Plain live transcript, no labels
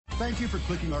Thank you for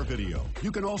clicking our video.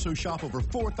 You can also shop over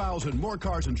 4,000 more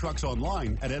cars and trucks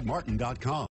online at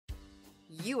edmartin.com.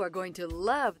 You are going to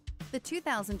love the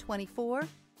 2024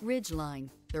 Ridgeline.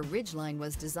 The Ridgeline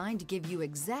was designed to give you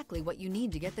exactly what you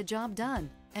need to get the job done.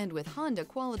 And with Honda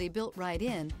quality built right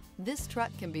in, this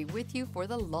truck can be with you for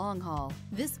the long haul.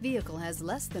 This vehicle has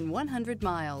less than 100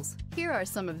 miles. Here are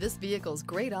some of this vehicle's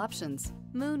great options: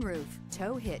 moonroof,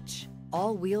 tow hitch,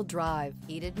 all-wheel drive,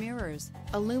 heated mirrors,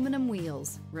 aluminum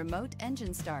wheels, remote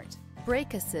engine start,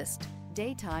 brake assist,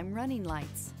 daytime running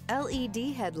lights,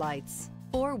 LED headlights,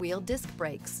 four-wheel disc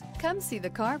brakes. Come see the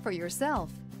car for yourself.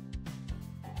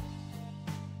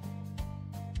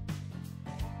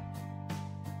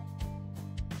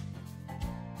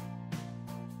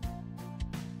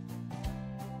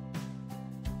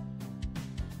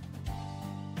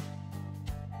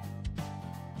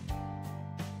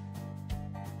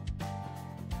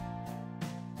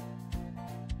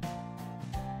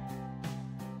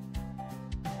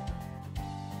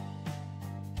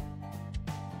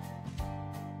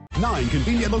 Nine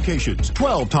convenient locations,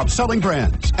 12 top-selling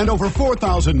brands, and over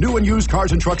 4,000 new and used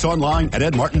cars and trucks online at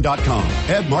edmartin.com.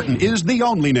 Ed Martin is the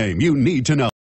only name you need to know.